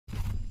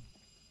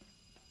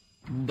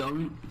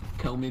Don't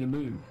tell me to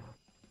move.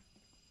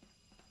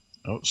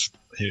 Oh,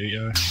 here you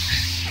go.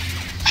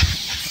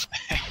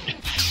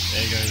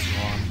 There goes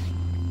one.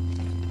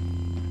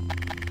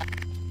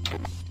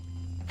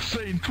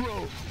 Saint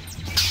Crow!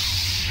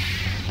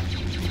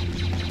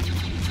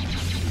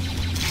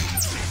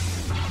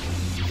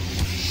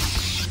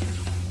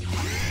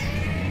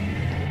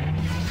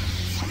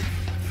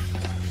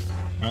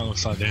 Well, it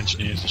looks like the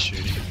engineers are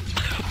shooting.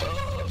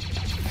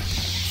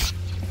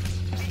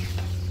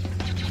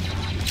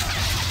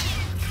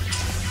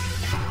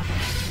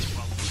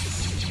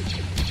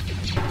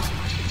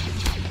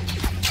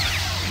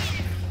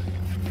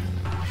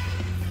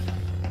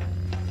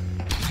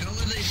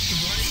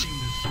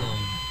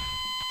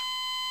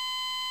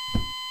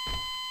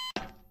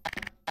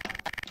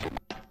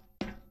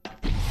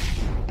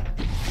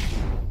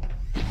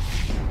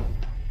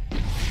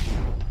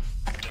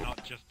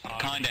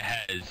 Kinda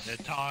has. They're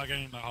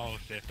targeting the whole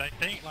Sith. They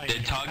think like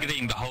They're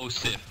targeting the whole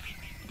Sith,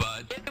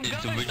 but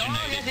it's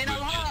originated with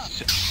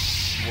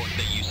just what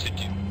they used to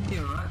do.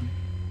 You alright?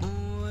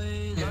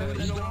 Boys,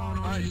 what's going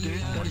on,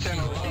 dude?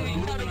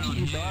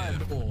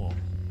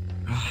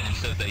 And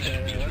so they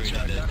should be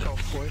treated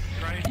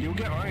as You'll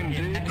get owned,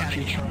 dude.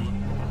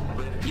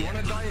 You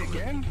wanna die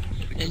again?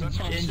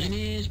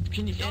 Engineers,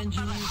 please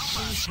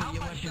put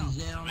your weapons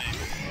down.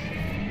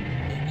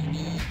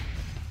 Engineers.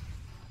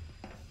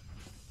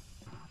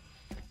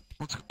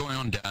 What's going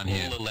on down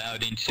here? All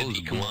allowed into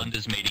the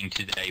commander's meeting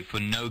today for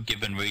no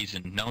given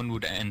reason. No one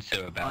would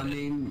answer about it. I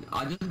mean,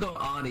 I just got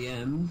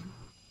RDM'd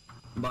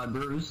by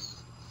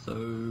Bruce, so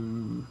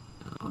I'm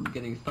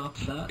getting stuck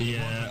for that.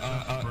 Yeah,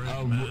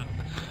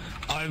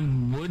 I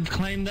would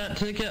claim that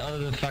ticket, other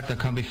than the fact I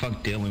can't be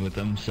fucked dealing with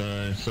them,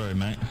 so sorry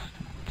mate.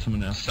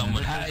 Someone else.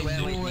 Hey,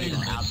 we need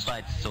an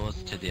outside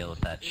source to deal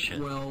with that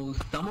shit. Well,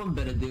 someone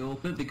better deal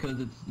with it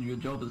because it's your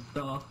job as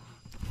staff.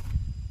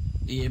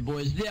 Yeah,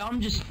 boys. I'm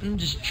just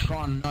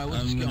trying to know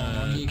what's going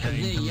on here because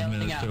they're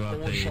yelling at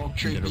four shock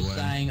troopers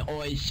saying,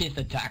 "Oi, Sith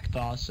attacked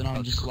us," and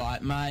I'm just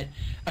like, mate,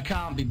 I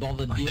can't be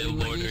bothered dealing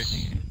with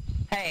this.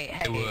 Hey,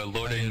 they were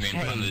loitering in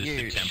front of the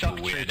Sith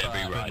temple. We had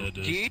every right.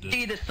 Do you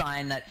see the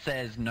sign that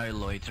says "No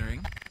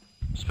loitering"?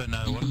 But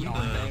no, what's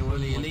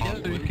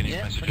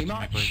Yeah, pretty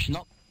much.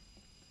 Not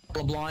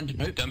blind.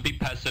 Nope. Don't be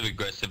passive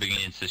aggressive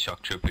against the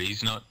shock trooper.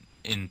 He's not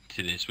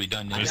into this. We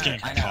don't need I'm just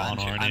getting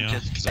paranoid now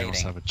because they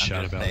also have a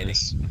chat about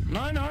this.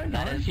 No.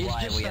 He's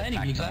just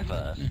stating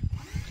exactly.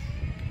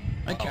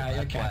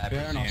 Okay,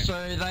 fair enough.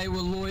 So they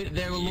were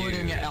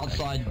loitering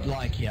outside,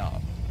 like here.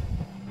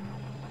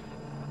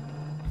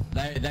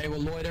 They were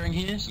loitering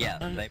here. Yeah,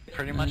 they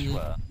pretty much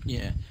were.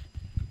 Yeah.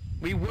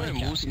 We weren't.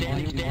 We were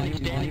standing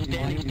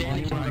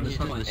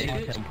the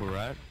Sith temple,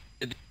 right?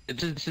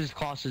 This is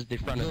classed as the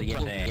front of the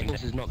thing.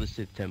 This is not the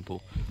Sith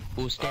temple.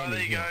 We're standing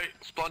there you go.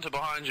 Splinter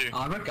behind you.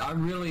 I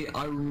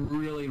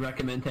really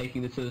recommend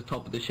taking this to the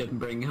top of the ship and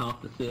bringing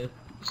half the Sith.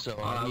 So,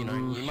 you know,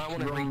 you might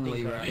want to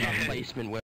rethink that placement.